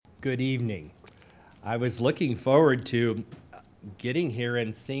Good evening. I was looking forward to getting here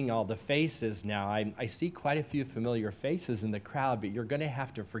and seeing all the faces now. I see quite a few familiar faces in the crowd, but you're going to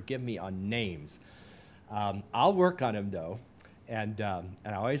have to forgive me on names. I'll work on them though, and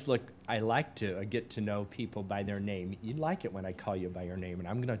I like to get to know people by their name. You like it when I call you by your name, and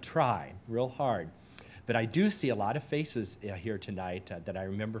I'm going to try real hard. But I do see a lot of faces here tonight that I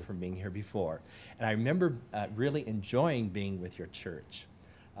remember from being here before. And I remember really enjoying being with your church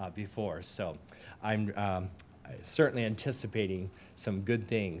before. So I'm certainly anticipating some good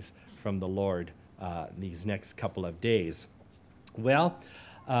things from the Lord these next couple of days. Well,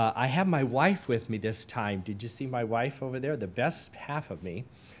 I have my wife with me this time. Did you see my wife over there? The best half of me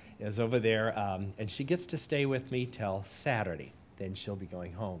is over there, and she gets to stay with me till Saturday. Then she'll be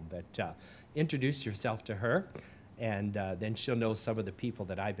going home. But introduce yourself to her, and then she'll know some of the people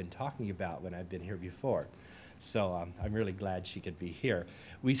that I've been talking about when I've been here before. So I'm really glad she could be here.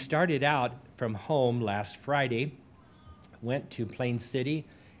 We started out from home last Friday, went to Plain City,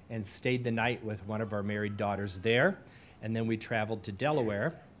 and stayed the night with one of our married daughters there. And then we traveled to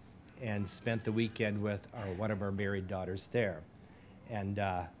Delaware and spent the weekend with one of our married daughters there. And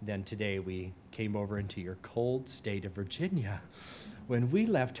then today we came over into your cold state of Virginia. When we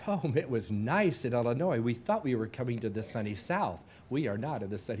left home, it was nice in Illinois. We thought we were coming to the sunny South. We are not in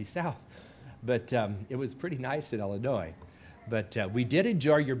the sunny South. But it was pretty nice in Illinois. But we did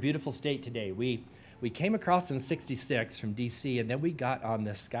enjoy your beautiful state today. We came across in 66 from D.C., and then we got on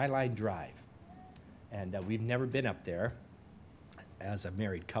the Skyline Drive. And we've never been up there, as a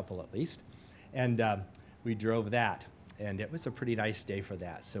married couple at least. And we drove that. And it was a pretty nice day for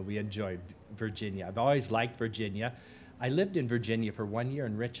that. So we enjoyed Virginia. I've always liked Virginia. I lived in Virginia for 1 year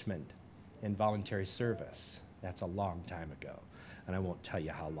in Richmond in voluntary service. That's a long time ago. And I won't tell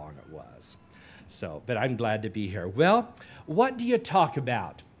you how long it was. So, but I'm glad to be here. Well, what do you talk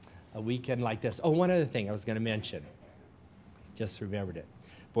about a weekend like this? Oh, one other thing I was going to mention. Just remembered it.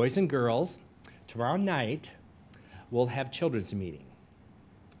 Boys and girls, tomorrow night we'll have children's meeting.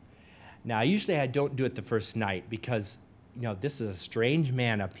 Now, usually I don't do it the first night because, you know, this is a strange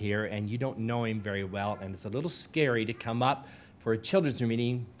man up here and you don't know him very well, and it's a little scary to come up for a children's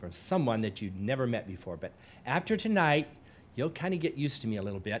meeting from someone that you've never met before. But after tonight, you'll kind of get used to me a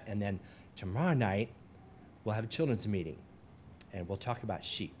little bit, and then tomorrow night we'll have a children's meeting and we'll talk about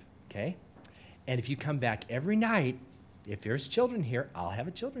sheep, okay? And if you come back every night, if there's children here, I'll have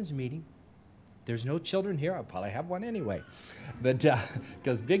a children's meeting. If there's no children here, I'll probably have one anyway. But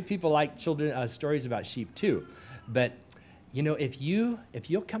because big people like children stories about sheep too. But you know, if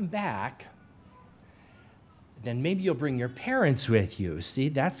you'll come back, then maybe you'll bring your parents with you. See,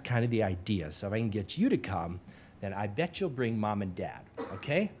 that's kind of the idea. So if I can get you to come, then I bet you'll bring mom and dad,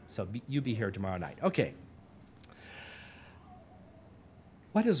 okay? So you be here tomorrow night. Okay.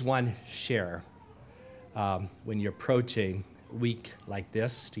 What does one share when you're approaching a week like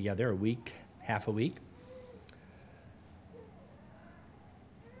this together, a week, half a week?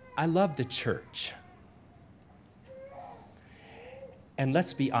 I love the church. And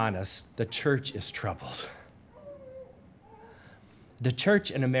let's be honest, the church is troubled. The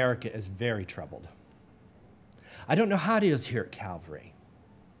church in America is very troubled. I don't know how it is here at Calvary.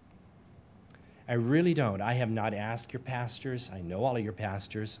 I really don't. I have not asked your pastors. I know all of your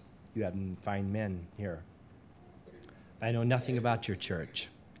pastors. You have fine men here. I know nothing about your church,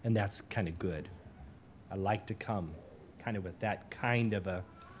 and that's kind of good. I like to come kind of with that kind of a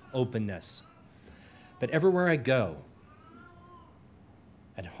openness. But everywhere I go,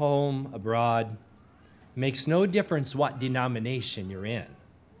 at home, abroad, makes no difference what denomination you're in.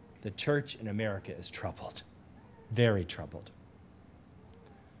 The church in America is troubled, very troubled.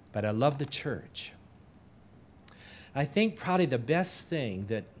 But I love the church. I think probably the best thing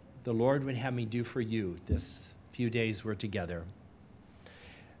that the Lord would have me do for you this few days we're together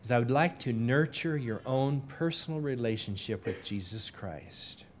is I would like to nurture your own personal relationship with Jesus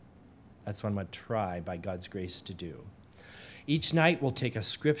Christ. That's what I'm going to try by God's grace to do. Each night we'll take a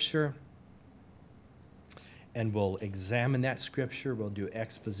scripture and we'll examine that scripture. We'll do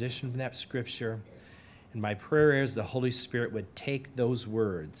exposition from that scripture. And my prayer is the Holy Spirit would take those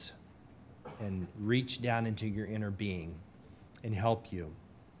words and reach down into your inner being and help you.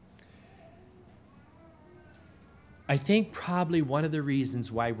 I think probably one of the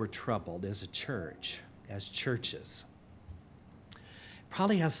reasons why we're troubled as a church, as churches,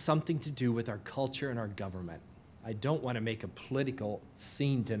 probably has something to do with our culture and our government. I don't want to make a political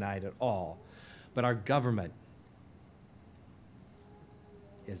scene tonight at all, but our government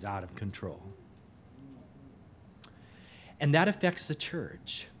is out of control. And that affects the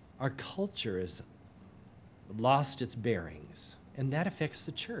church. Our culture has lost its bearings. And that affects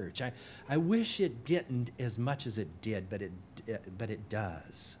the church. I wish it didn't as much as it did, but it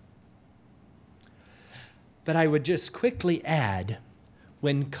does. But I would just quickly add,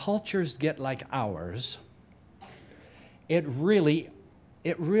 when cultures get like ours, it really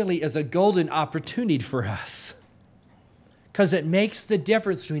is a golden opportunity for us, because it makes the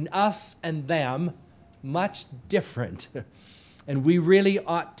difference between us and them much different. And we really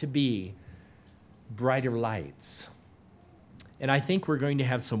ought to be brighter lights. And I think we're going to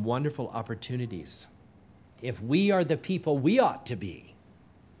have some wonderful opportunities. If we are the people we ought to be,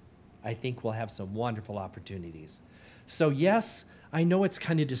 I think we'll have some wonderful opportunities. So yes, I know it's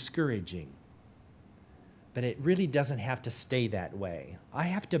kind of discouraging, but it really doesn't have to stay that way. I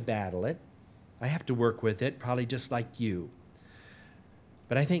have to battle it. I have to work with it, probably just like you.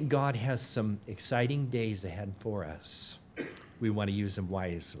 But I think God has some exciting days ahead for us. We want to use them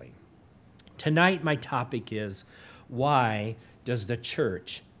wisely. Tonight, my topic is, why does the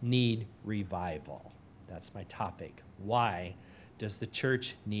church need revival? That's my topic. Why does the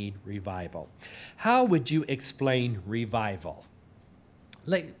church need revival? How would you explain revival?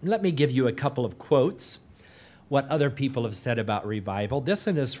 Let me give you a couple of quotes, what other people have said about revival. This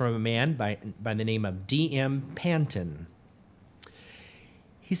one is from a man by the name of D.M. Panton.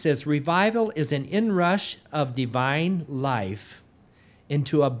 He says, revival is an inrush of divine life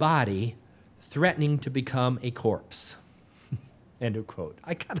into a body threatening to become a corpse. End of quote.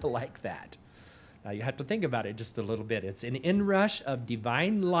 I kind of like that. Now you have to think about it just a little bit. It's an inrush of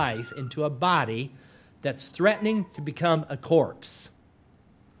divine life into a body that's threatening to become a corpse.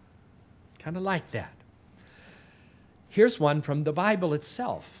 Kind of like that. Here's one from the Bible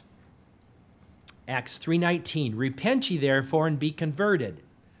itself. Acts 3:19, repent ye therefore and be converted,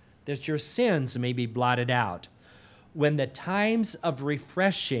 that your sins may be blotted out, when the times of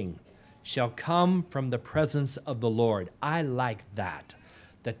refreshing shall come from the presence of the Lord. I like that.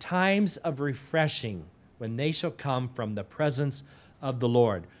 The times of refreshing, when they shall come from the presence of the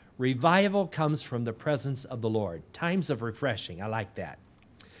Lord. Revival comes from the presence of the Lord. Times of refreshing, I like that.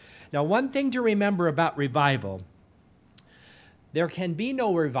 Now, one thing to remember about revival, there can be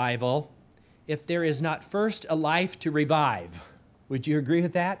no revival if there is not first a life to revive. Would you agree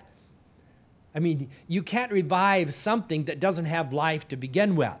with that? I mean, you can't revive something that doesn't have life to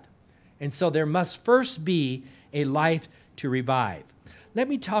begin with. And so there must first be a life to revive. Let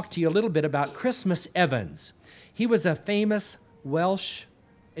me talk to you a little bit about Christmas Evans. He was a famous Welsh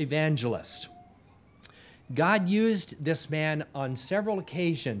evangelist. God used this man on several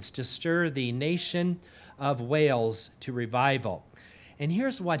occasions to stir the nation of Wales to revival. And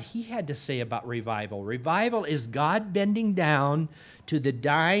here's what he had to say about revival. Revival is God bending down to the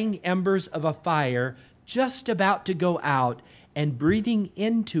dying embers of a fire just about to go out and breathing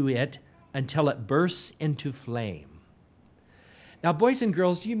into it until it bursts into flame. Now, boys and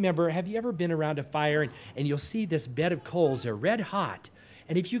girls, do you remember, have you ever been around a fire and you'll see this bed of coals, they're red hot,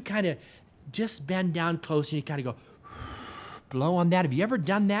 and if you kind of just bend down close and you kind of go, blow on that. Have you ever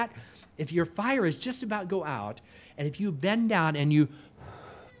done that? If your fire is just about to go out, and if you bend down and you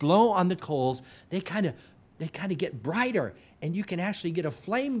blow on the coals, they kind of get brighter, and you can actually get a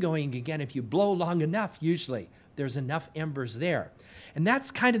flame going again if you blow long enough. Usually there's enough embers there. And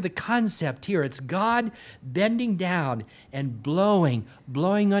that's kind of the concept here. It's God bending down and blowing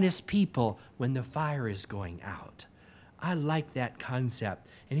on his people when the fire is going out. I like that concept.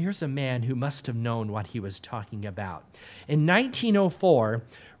 And here's a man who must have known what he was talking about. In 1904,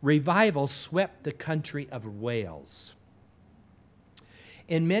 revival swept the country of Wales.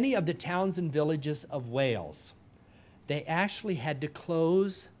 In many of the towns and villages of Wales, they actually had to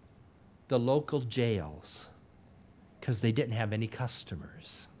close the local jails because they didn't have any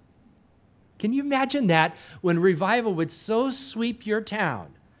customers. Can you imagine that? When revival would so sweep your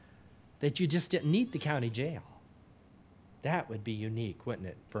town that you just didn't need the county jail. That would be unique, wouldn't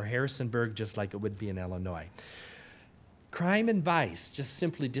it? For Harrisonburg, just like it would be in Illinois. Crime and vice just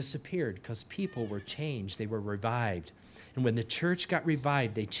simply disappeared because people were changed. They were revived. And when the church got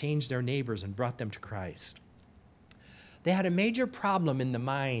revived, they changed their neighbors and brought them to Christ. They had a major problem in the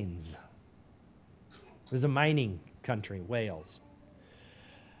mines. It was a mining country, Wales.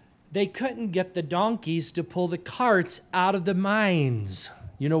 They couldn't get the donkeys to pull the carts out of the mines.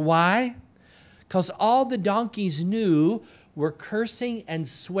 You know why? Because all the donkeys knew were cursing and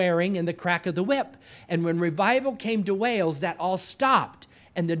swearing in the crack of the whip. And when revival came to Wales, that all stopped,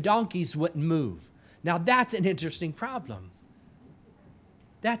 and the donkeys wouldn't move. Now, that's an interesting problem.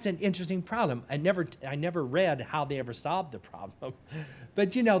 That's an interesting problem. I never read how they ever solved the problem.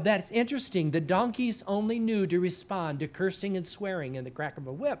 But, you know, that's interesting. The donkeys only knew to respond to cursing and swearing in the crack of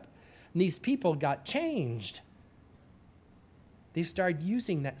a whip. And these people got changed. They stopped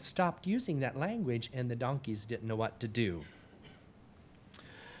using that language, and the donkeys didn't know what to do.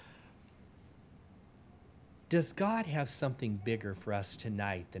 Does God have something bigger for us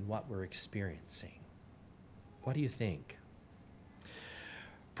tonight than what we're experiencing? What do you think?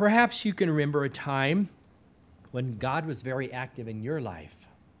 Perhaps you can remember a time when God was very active in your life.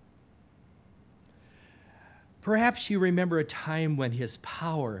 Perhaps you remember a time when his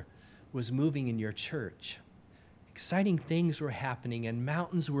power was moving in your church. Exciting things were happening and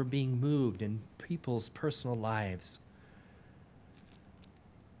mountains were being moved in people's personal lives.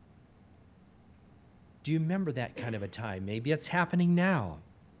 Do you remember that kind of a time? Maybe it's happening now.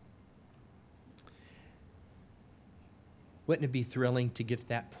 Wouldn't it be thrilling to get to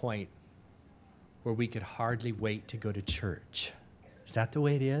that point where we could hardly wait to go to church? Is that the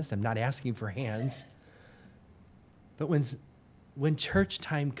way it is? I'm not asking for hands. But when church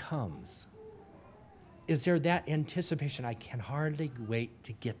time comes, is there that anticipation? I can hardly wait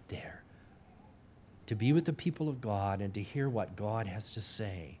to get there, to be with the people of God and to hear what God has to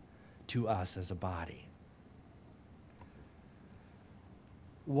say to us as a body.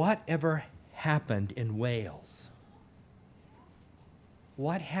 Whatever happened in Wales?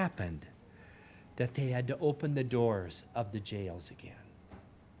 What happened that they had to open the doors of the jails again?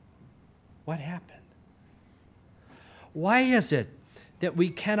 What happened? Why is it that we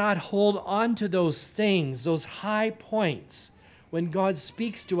cannot hold on to those things, those high points, when God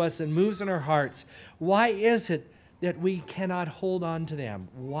speaks to us and moves in our hearts? Why is it that we cannot hold on to them?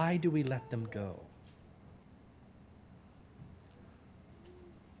 Why do we let them go?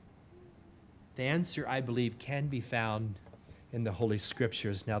 The answer, I believe, can be found in the Holy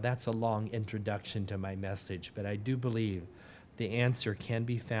Scriptures. Now, that's a long introduction to my message, but I do believe the answer can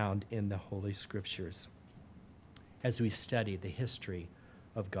be found in the Holy Scriptures as we study the history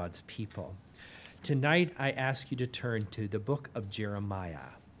of God's people. Tonight, I ask you to turn to the book of Jeremiah.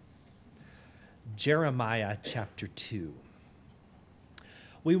 Jeremiah chapter 2.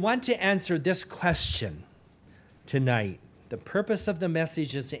 We want to answer this question tonight. The purpose of the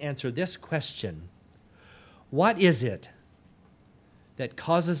message is to answer this question. What is it that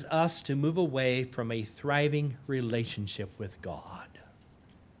causes us to move away from a thriving relationship with God?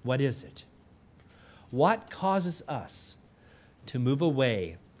 What is it? What causes us to move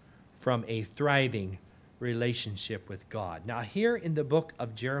away from a thriving relationship with God? Now, here in the book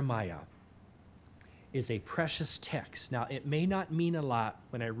of Jeremiah is a precious text. Now, it may not mean a lot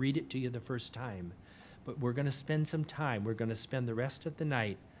when I read it to you the first time, but we're going to spend some time. We're going to spend the rest of the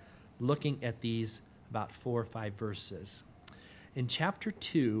night looking at these about 4 or 5 verses. In chapter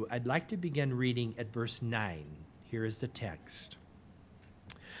 2, I'd like to begin reading at verse 9. Here is the text.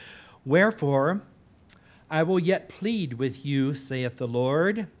 Wherefore, I will yet plead with you, saith the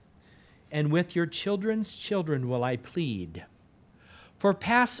Lord, and with your children's children will I plead. For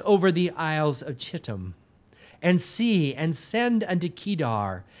pass over the isles of Chittim, and see, and send unto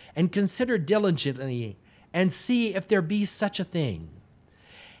Kedar, and consider diligently, and see if there be such a thing.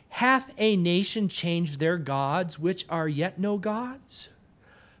 Hath a nation changed their gods, which are yet no gods?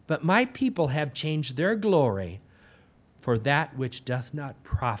 But my people have changed their glory for that which doth not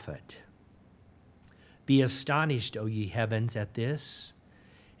profit. Be astonished, O ye heavens, at this,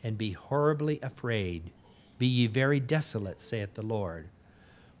 and be horribly afraid. Be ye very desolate, saith the Lord,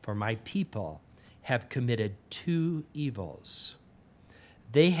 for my people have committed 2 evils.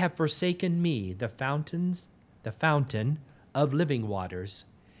 They have forsaken me, the fountain of living waters,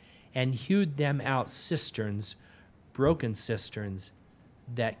 and hewed them out cisterns, broken cisterns,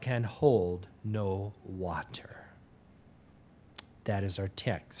 that can hold no water. That is our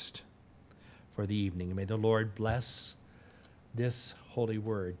text for the evening. May the Lord bless this holy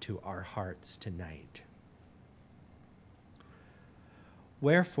word to our hearts tonight.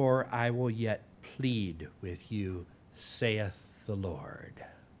 Wherefore I will yet plead with you, saith the Lord.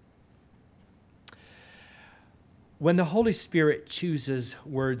 When the Holy Spirit chooses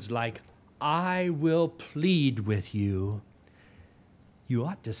words like, I will plead with you, you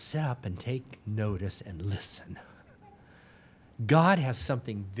ought to sit up and take notice and listen. God has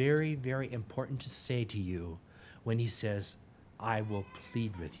something very, very important to say to you when he says, I will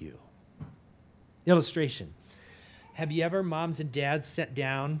plead with you. Illustration. Have you ever, moms and dads, sat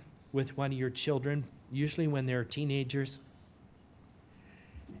down with one of your children, usually when they're teenagers,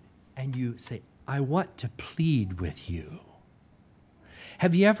 and you say, I want to plead with you?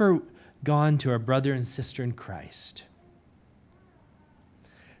 Have you ever gone to a brother and sister in Christ,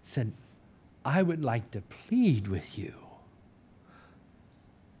 said, I would like to plead with you?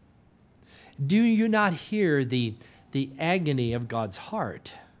 Do you not hear the agony of God's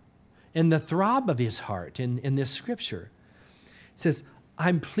heart and the throb of his heart in this scripture? It says,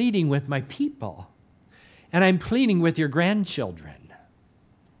 I'm pleading with my people, and I'm pleading with your grandchildren.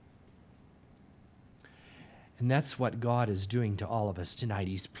 And that's what God is doing to all of us tonight.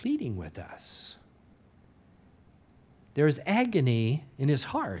 He's pleading with us. There is agony in his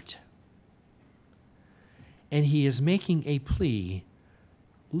heart. And he is making a plea.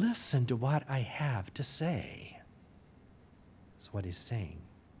 Listen to what I have to say. That's what he's saying.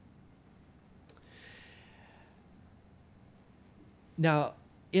 Now,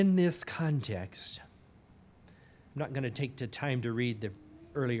 in this context, I'm not going to take the time to read the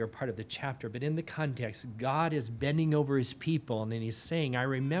earlier part of the chapter, but in the context, God is bending over his people, and then he's saying, I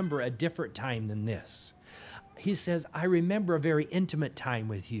remember a different time than this. He says, I remember a very intimate time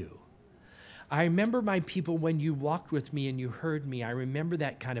with you. I remember my people when you walked with me and you heard me. I remember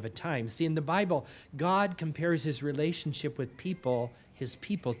that kind of a time. See, in the Bible, God compares his relationship with people, his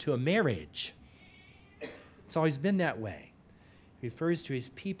people, to a marriage. It's always been that way. He refers to his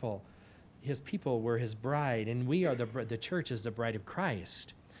people. His people were his bride, and we are the church is the bride of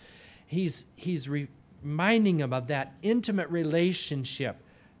Christ. He's reminding them of that intimate relationship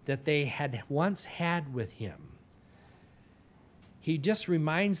that they had once had with him. He just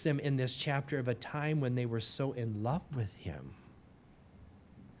reminds them in this chapter of a time when they were so in love with him.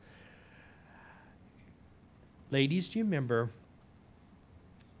 Ladies, do you remember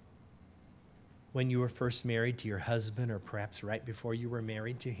when you were first married to your husband, or perhaps right before you were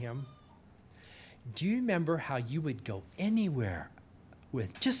married to him? Do you remember how you would go anywhere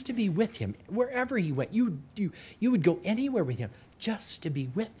just to be with him? Wherever he went, you would go anywhere with him just to be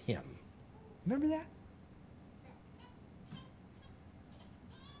with him. Remember that?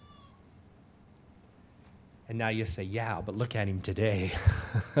 And now you say, yeah, but look at him today.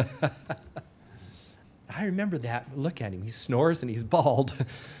 I remember that. Look at him. He snores and he's bald.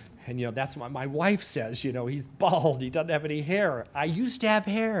 And, that's what my wife says. He's bald. He doesn't have any hair. I used to have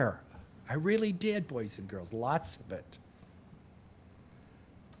hair. I really did, boys and girls, lots of it.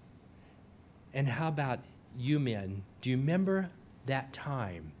 And how about you men? Do you remember that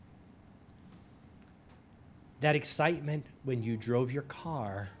time? That excitement when you drove your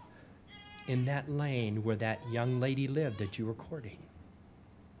car in that lane where that young lady lived that you were courting?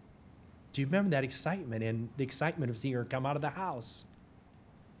 Do you remember that excitement and the excitement of seeing her come out of the house?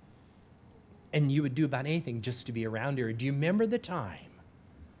 And you would do about anything just to be around her. Do you remember the time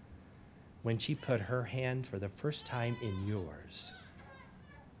when she put her hand for the first time in yours?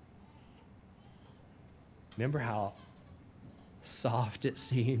 Remember how soft it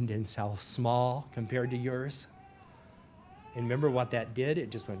seemed and how small compared to yours? And remember what that did?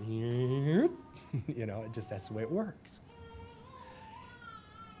 It just went, that's the way it works.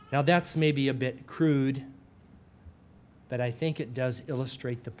 Now that's maybe a bit crude, but I think it does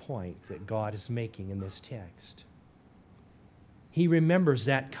illustrate the point that God is making in this text. He remembers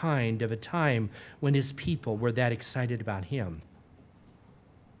that kind of a time when his people were that excited about him.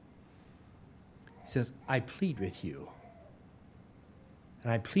 He says, I plead with you,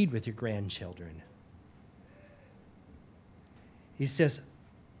 and I plead with your grandchildren. He says,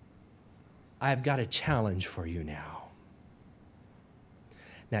 I've got a challenge for you now.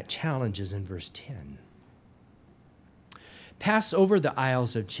 That challenge is in verse 10. Pass over the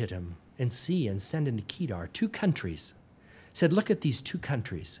isles of Chittim and see and send into Kedar, 2 countries. Said, look at these 2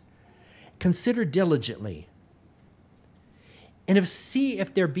 countries. Consider diligently, and see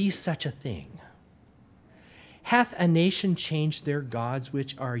if there be such a thing. Hath a nation changed their gods,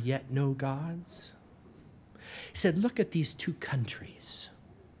 which are yet no gods? He said, look at these 2 countries.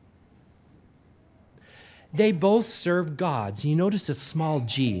 They both serve gods. You notice it's small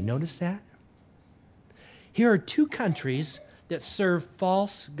g. Notice that? Here are 2 countries that serve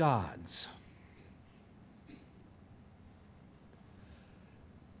false gods.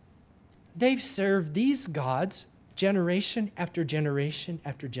 They've served these gods generation after generation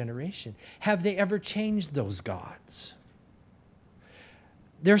after generation. Have they ever changed those gods?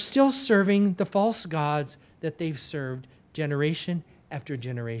 They're still serving the false gods that they've served generation after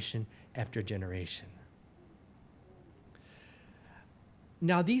generation after generation.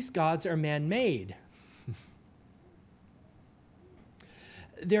 Now, these gods are man-made.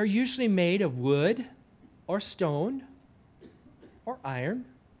 They're usually made of wood or stone or iron.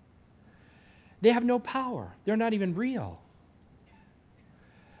 They have no power. They're not even real.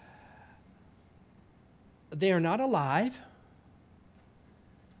 They are not alive.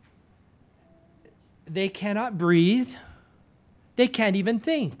 They cannot breathe. They can't even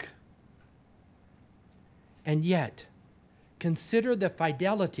think. And yet, consider the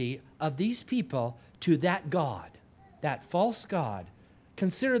fidelity of these people to that God, that false God.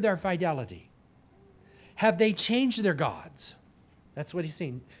 Consider their fidelity. Have they changed their gods? That's what he's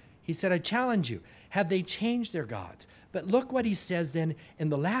saying. He said, I challenge you. Have they changed their gods? But look what he says then in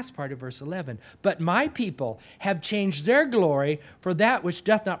the last part of verse 11. But my people have changed their glory for that which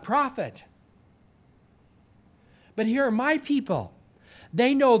doth not profit. But here are my people.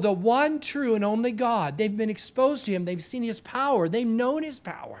 They know the one true and only God. They've been exposed to him. They've seen his power. They've known his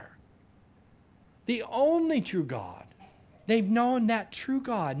power. The only true God. They've known that true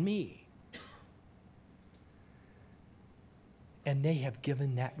God, me. And they have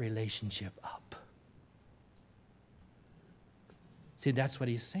given that relationship up. See, that's what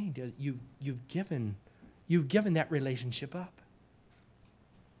he's saying. You've given that relationship up.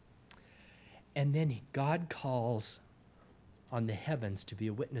 And then God calls on the heavens to be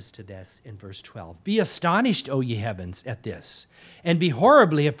a witness to this in verse 12. Be astonished, O ye heavens, at this, and be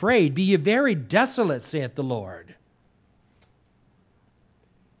horribly afraid. Be ye very desolate, saith the Lord.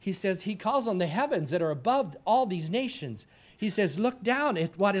 He says, he calls on the heavens that are above all these nations. He says, look down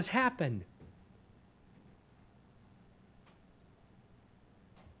at what has happened.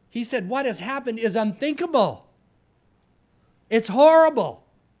 He said, what has happened is unthinkable. It's horrible.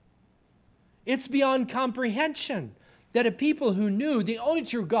 It's beyond comprehension that a people who knew the only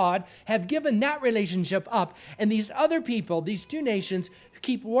true God have given that relationship up, and these other people, these two nations,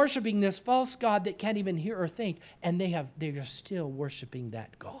 keep worshiping this false God that can't even hear or think, and they are still worshiping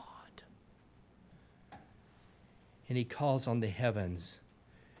that God. And he calls on the heavens.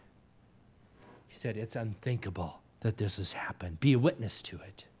 He said, it's unthinkable that this has happened. Be a witness to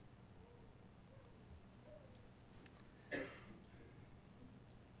it.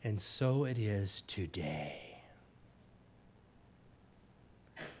 And so it is today.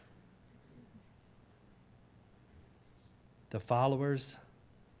 The followers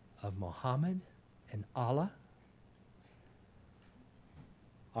of Muhammad and Allah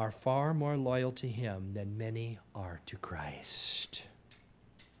are far more loyal to him than many are to Christ.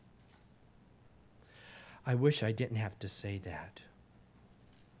 I wish I didn't have to say that.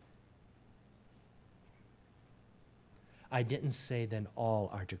 I didn't say then all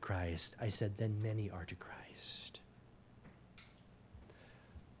are to Christ. I said then many are to Christ.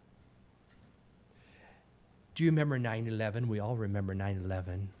 Do you remember 9/11? We all remember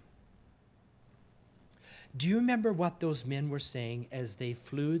 9/11. Do you remember what those men were saying as they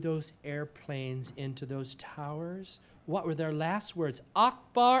flew those airplanes into those towers? What were their last words?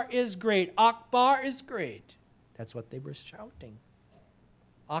 Akbar is great. Akbar is great. That's what they were shouting.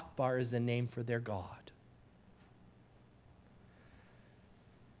 Akbar is the name for their God.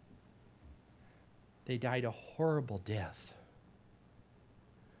 They died a horrible death.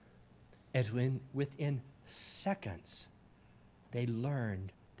 And within seconds, they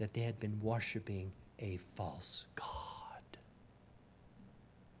learned that they had been worshiping a false God.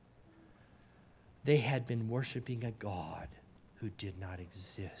 They had been worshiping a God who did not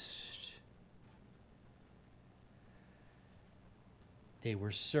exist. They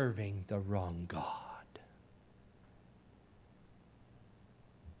were serving the wrong God.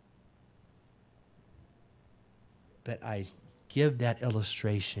 But I give that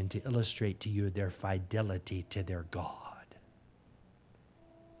illustration to illustrate to you their fidelity to their God.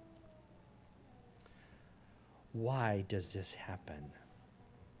 Why does this happen?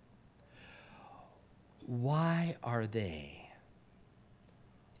 Why are they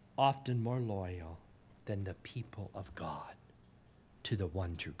often more loyal than the people of God to the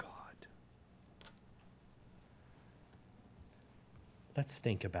one true God? Let's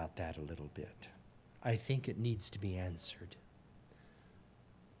think about that a little bit. I think it needs to be answered.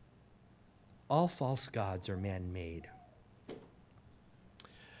 All false gods are man-made.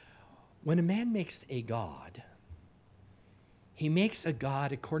 When a man makes a god, he makes a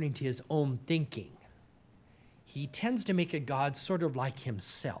god according to his own thinking. He tends to make a god sort of like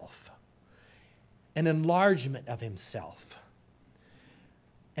himself, an enlargement of himself,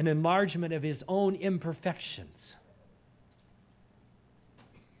 an enlargement of his own imperfections.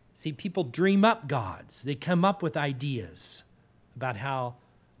 See, people dream up gods. They come up with ideas about how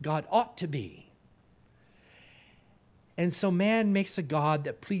God ought to be. And so man makes a God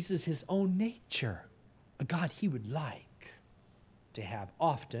that pleases his own nature, a God he would like to have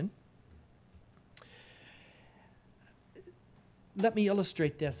often. Let me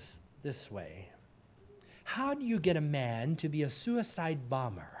illustrate this way. How do you get a man to be a suicide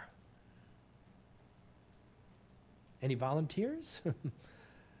bomber? Any volunteers?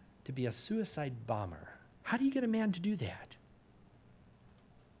 To be a suicide bomber. How do you get a man to do that?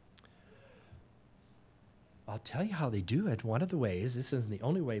 I'll tell you how they do it. One of the ways, this isn't the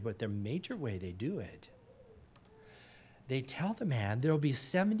only way, but the major way they do it. They tell the man there will be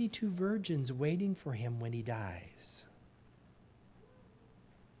 72 virgins waiting for him when he dies.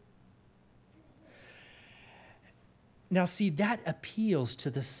 Now, see, that appeals to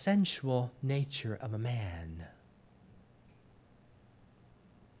the sensual nature of a man.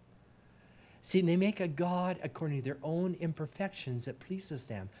 See, they make a God according to their own imperfections that pleases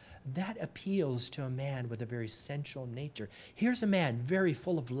them. That appeals to a man with a very sensual nature. Here's a man very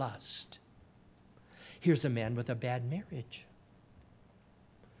full of lust. Here's a man with a bad marriage.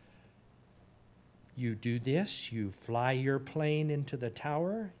 You do this, you fly your plane into the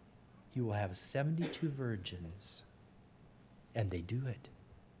tower, you will have 72 virgins. And they do it.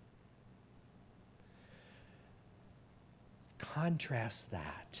 Contrast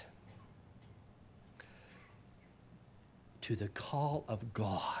that to the call of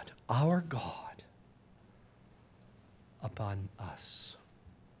God, our God, upon us.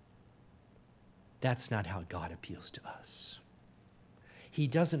 That's not how God appeals to us. He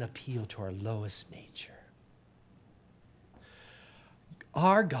doesn't appeal to our lowest nature.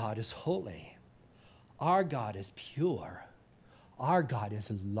 Our God is holy. Our God is pure. Our God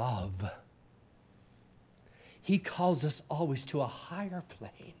is love. He calls us always to a higher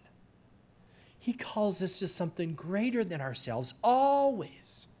plane. He calls us to something greater than ourselves,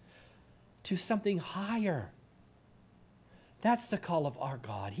 always to something higher. That's the call of our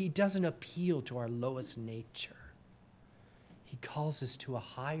God. He doesn't appeal to our lowest nature. He calls us to a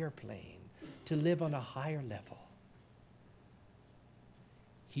higher plane, to live on a higher level.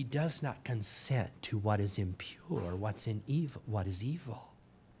 He does not consent to what is impure, what is evil.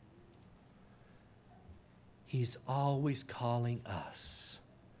 He's always calling us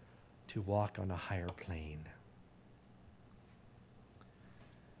to walk on a higher plane.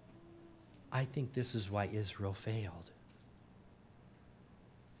 I think this is why Israel failed.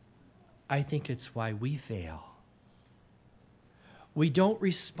 I think it's why we fail. We don't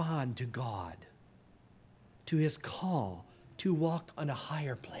respond to God, to his call to walk on a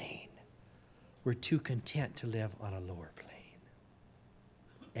higher plane. We're too content to live on a lower plane.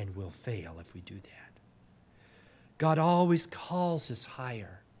 And we'll fail if we do that. God always calls us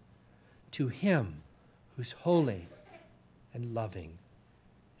higher to him who's holy and loving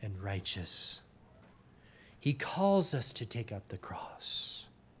and righteous. He calls us to take up the cross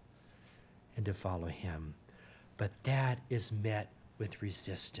and to follow him. But that is met with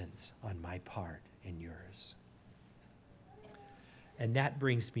resistance on my part and yours. And that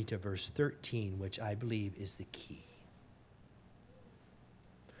brings me to verse 13, which I believe is the key.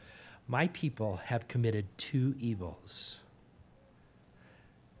 My people have committed two evils.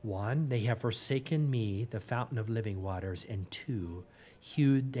 One, they have forsaken me, the fountain of living waters, and two,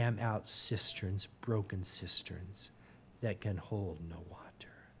 hewed them out cisterns, broken cisterns, that can hold no water.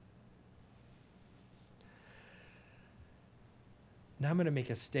 Now I'm going to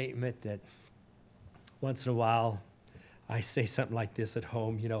make a statement that once in a while I say something like this at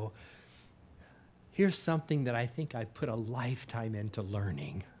home, here's something that I think I've put a lifetime into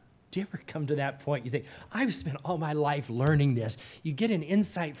learning. Do you ever come to that point? You think, I've spent all my life learning this. You get an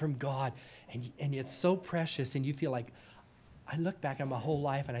insight from God, and it's so precious, and you feel like, I look back on my whole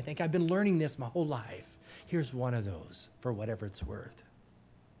life, and I think I've been learning this my whole life. Here's one of those, for whatever it's worth.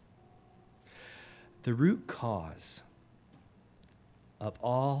 The root cause of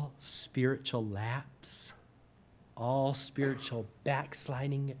all spiritual lapse, all spiritual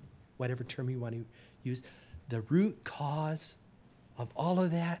backsliding, whatever term you want to use, the root cause of all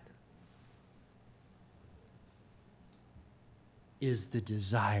of that is the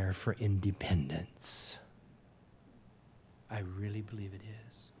desire for independence. I really believe it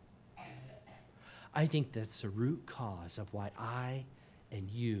is. I think that's the root cause of why I and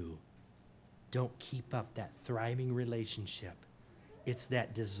you don't keep up that thriving relationship. It's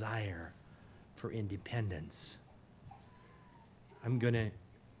that desire for independence. I'm going to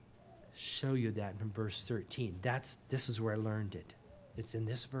show you that in verse 13. This is where I learned it. It's in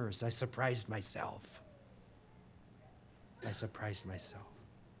this verse. I surprised myself.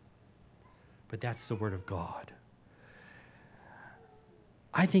 But that's the word of God.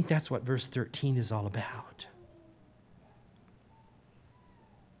 I think that's what verse 13 is all about.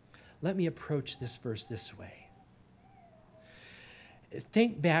 Let me approach this verse this way.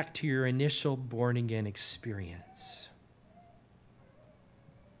 Think back to your initial born-again experience.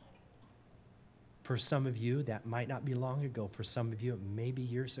 For some of you, that might not be long ago. For some of you, it may be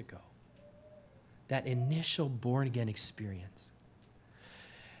years ago. That initial born-again experience.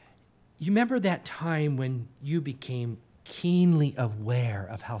 You remember that time when you became keenly aware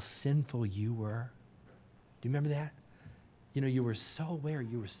of how sinful you were? Do you remember that? You were so aware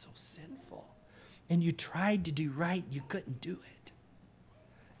you were so sinful. And you tried to do right, you couldn't do it.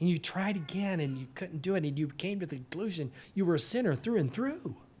 And you tried again and you couldn't do it, and you came to the conclusion you were a sinner through and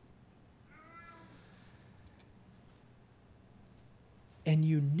through. And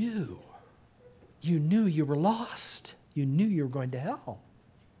you knew you were lost. You knew you were going to hell.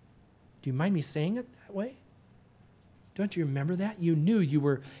 Do you mind me saying it that way? Don't you remember that? You knew you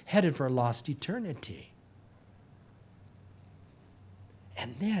were headed for a lost eternity.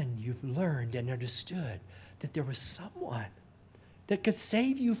 And then you've learned and understood that there was someone that could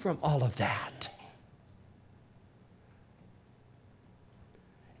save you from all of that.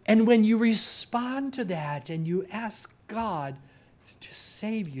 And when you respond to that and you ask God to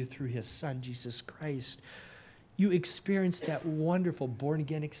save you through his Son, Jesus Christ, you experience that wonderful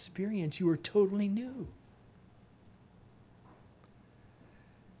born-again experience. You were totally new.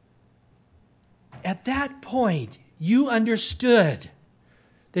 At that point, you understood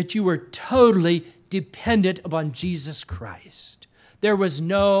that you were totally dependent upon Jesus Christ. There was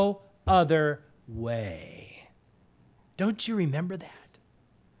no other way. Don't you remember that?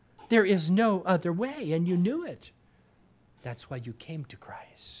 There is no other way, and you knew it. That's why you came to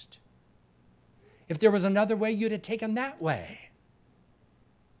Christ. If there was another way, you'd have taken that way.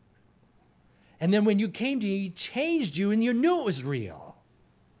 And then when you came to him, he changed you, and you knew it was real.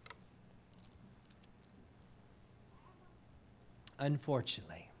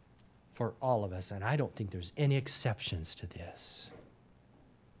 Unfortunately, for all of us, and I don't think there's any exceptions to this,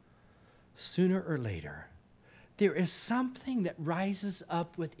 sooner or later, there is something that rises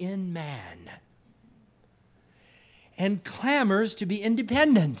up within man and clamors to be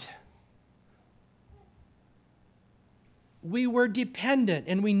independent. We were dependent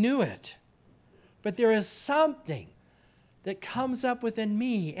and we knew it. But there is something that comes up within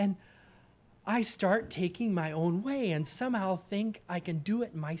me, and I start taking my own way and somehow think I can do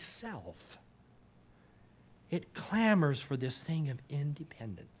it myself. It clamors for this thing of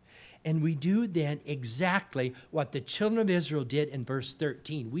independence. And we do then exactly what the children of Israel did in verse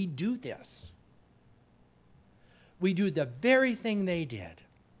 13. We do this. We do the very thing they did.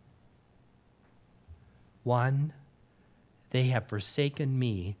 One, they have forsaken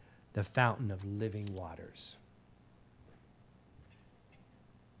me, the fountain of living waters.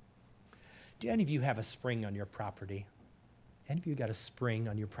 Do any of you have a spring on your property? Any of you got a spring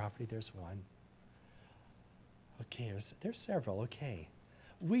on your property? There's one. Okay, there's several. Okay.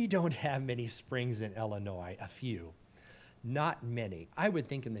 We don't have many springs in Illinois, a few. Not many. I would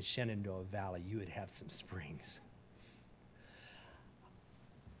think in the Shenandoah Valley you would have some springs.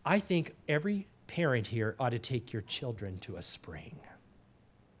 I think every parent here ought to take your children to a spring.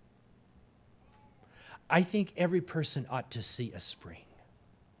 I think every person ought to see a spring.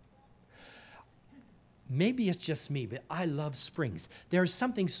 Maybe it's just me, but I love springs. There's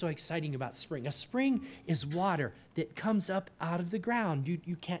something so exciting about spring. A spring is water that comes up out of the ground.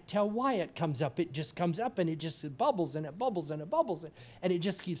 You can't tell why it comes up. It just comes up and it just bubbles and it bubbles and it bubbles and it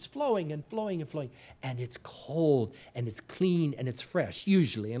just keeps flowing and flowing and flowing. And it's cold and it's clean and it's fresh,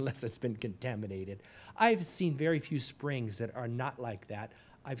 usually, unless it's been contaminated. I've seen very few springs that are not like that.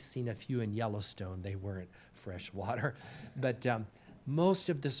 I've seen a few in Yellowstone. They weren't fresh water. But most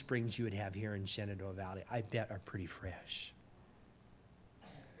of the springs you would have here in Shenandoah Valley, I bet, are pretty fresh.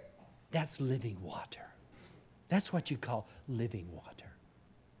 That's living water. That's what you call living water.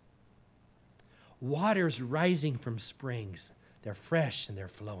 Water's rising from springs. They're fresh and they're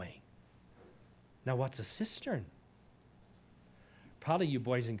flowing. Now, what's a cistern? Probably you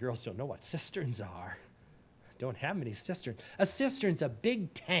boys and girls don't know what cisterns are. Don't have many cisterns. A cistern's a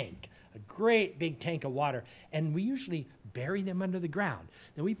big tank, a great big tank of water, and we usually bury them under the ground.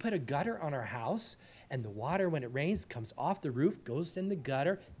 Then we put a gutter on our house, and the water, when it rains, comes off the roof, goes in the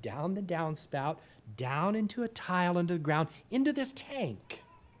gutter, down the downspout, down into a tile under the ground, into this tank.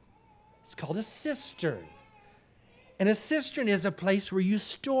 It's called a cistern. And a cistern is a place where you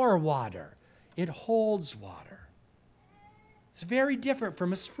store water. It holds water. It's very different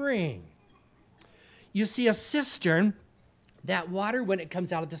from a spring. You see, a cistern, that water, when it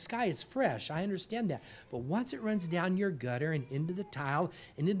comes out of the sky, is fresh. I understand that. But once it runs down your gutter and into the tile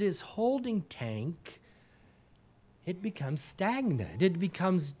and into this holding tank, it becomes stagnant. It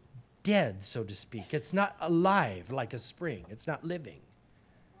becomes dead, so to speak. It's not alive like a spring. It's not living.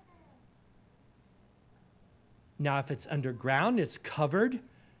 Now, if it's underground, it's covered.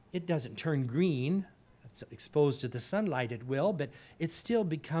 It doesn't turn green. If it's exposed to the sunlight, it will, but it still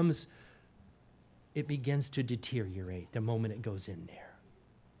becomes... it begins to deteriorate the moment it goes in there.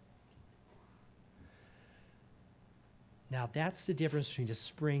 Now, that's the difference between a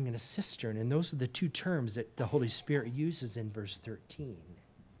spring and a cistern, and those are the two terms that the Holy Spirit uses in verse 13.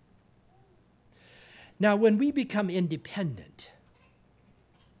 Now, when we become independent,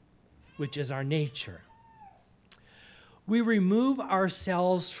 which is our nature, we remove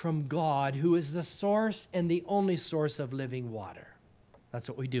ourselves from God, who is the source and the only source of living water. That's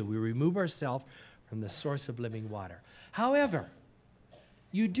what we do. We remove ourselves from the source of living water. However,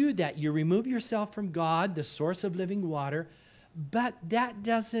 you do that. You remove yourself from God, the source of living water, but that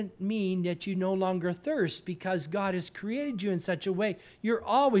doesn't mean that you no longer thirst, because God has created you in such a way you're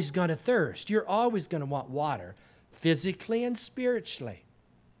always going to thirst. You're always going to want water, physically and spiritually.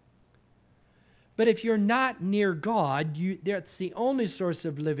 But if you're not near God, that's the only source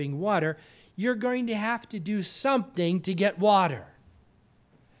of living water, you're going to have to do something to get water.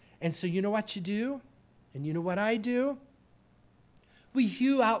 And so you know what you do? And you know what I do? We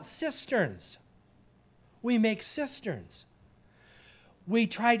hew out cisterns. We make cisterns. We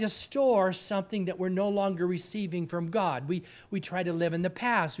try to store something that we're no longer receiving from God. We try to live in the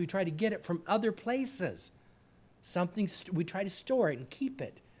past. We try to get it from other places. We try to store it and keep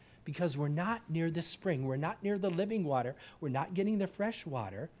it because we're not near the spring. We're not near the living water. We're not getting the fresh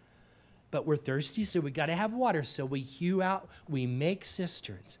water, but we're thirsty, so we got to have water. So we hew out, we make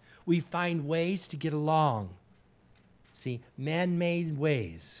cisterns. We find ways to get along. See, man-made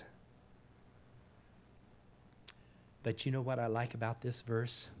ways. But you know what I like about this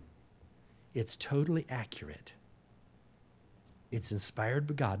verse? It's totally accurate. It's inspired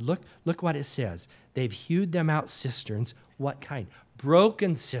by God. Look what it says. They've hewed them out cisterns. What kind?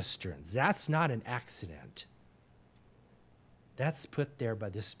 Broken cisterns. That's not an accident. That's put there by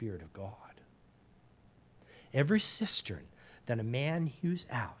the Spirit of God. Every cistern that a man hews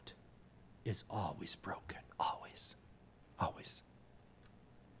out is always broken. Always. Always.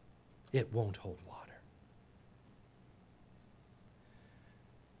 It won't hold water.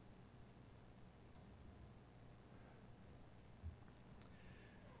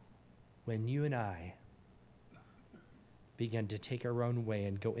 When you and I begin to take our own way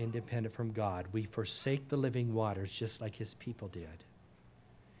and go independent from God, we forsake the living waters just like his people did.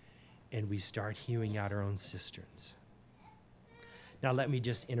 And we start hewing out our own cisterns. Now let me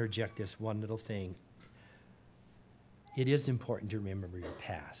just interject this one little thing. It is important to remember your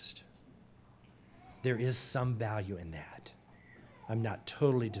past. There is some value in that. I'm not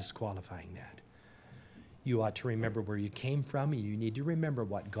totally disqualifying that. You ought to remember where you came from, and you need to remember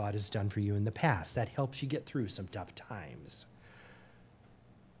what God has done for you in the past. That helps you get through some tough times.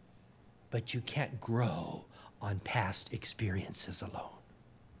 But you can't grow on past experiences alone.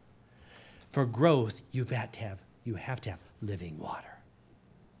 For growth, you have to have living water.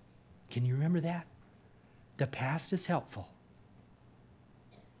 Can you remember that? The past is helpful.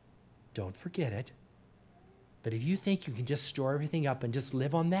 Don't forget it. But if you think you can just store everything up and just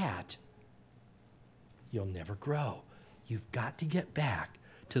live on that, you'll never grow. You've got to get back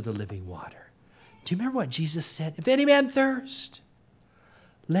to the living water. Do you remember what Jesus said? If any man thirst,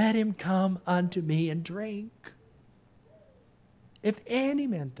 let him come unto me and drink. If any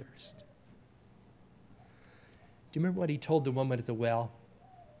man thirst. Do you remember what he told the woman at the well?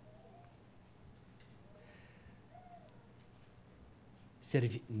 He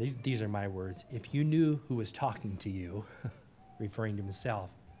said, these are my words, if you knew who was talking to you, referring to himself,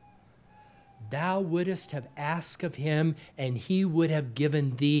 thou wouldest have asked of him, and he would have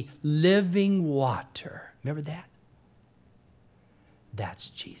given thee living water. Remember that? That's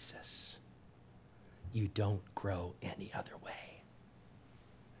Jesus. You don't grow any other way.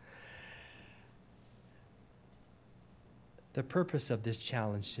 The purpose of this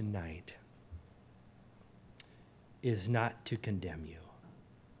challenge tonight is not to condemn you.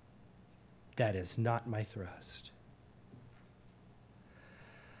 That is not my thrust.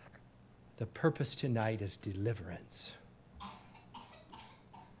 The purpose tonight is deliverance.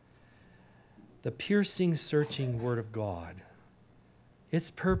 The piercing, searching Word of God, its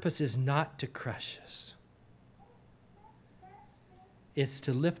purpose is not to crush us. It's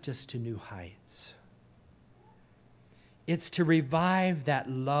to lift us to new heights. It's to revive that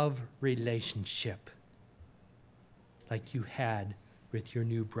love relationship like you had with your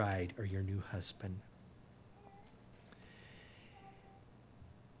new bride or your new husband.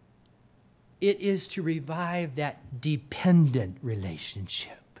 It is to revive that dependent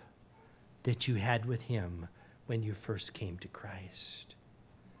relationship that you had with him when you first came to Christ.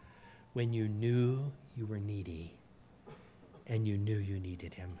 When you knew you were needy and you knew you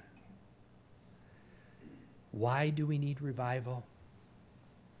needed him. Why do we need revival?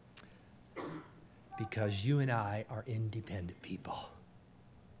 Because you and I are independent people.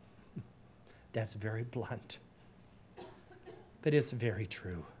 That's very blunt, but it's very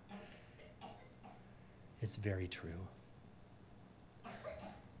true. It's very true.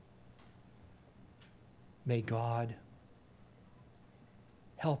 May God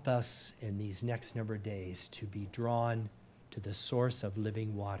help us in these next number of days to be drawn to the source of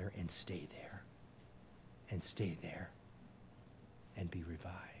living water and stay there. And stay there. and be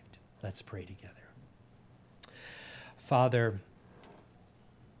revived. Let's pray together. Father,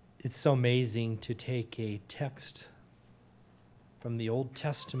 it's so amazing to take a text from the Old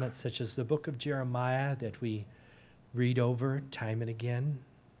Testament, such as the book of Jeremiah, that we read over time and again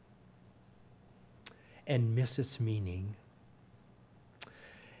and miss its meaning.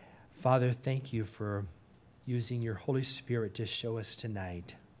 Father, thank you for using your Holy Spirit to show us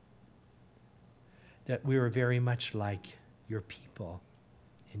tonight that we are very much like your people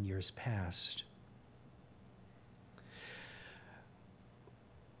in years past.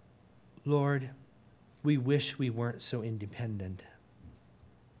 Lord, we wish we weren't so independent,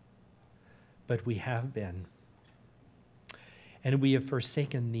 but we have been. And we have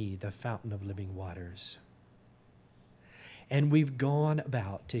forsaken thee, the fountain of living waters. And we've gone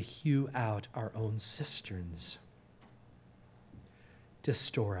about to hew out our own cisterns to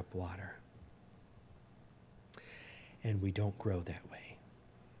store up water. And we don't grow that way.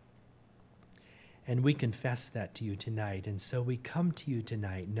 And we confess that to you tonight. And so we come to you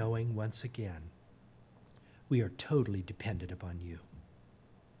tonight knowing once again we are totally dependent upon you.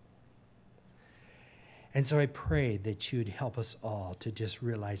 And so I pray that you'd help us all to just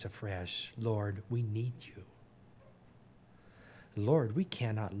realize afresh, Lord, we need you. Lord, we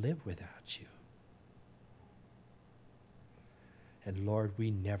cannot live without you. And Lord,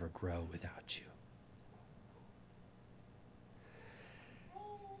 we never grow without you.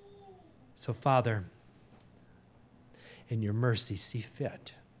 So, Father, in your mercy, see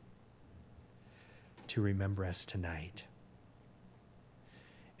fit to remember us tonight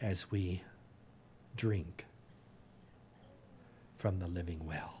as we drink from the living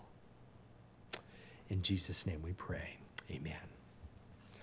well. In Jesus' name we pray. Amen.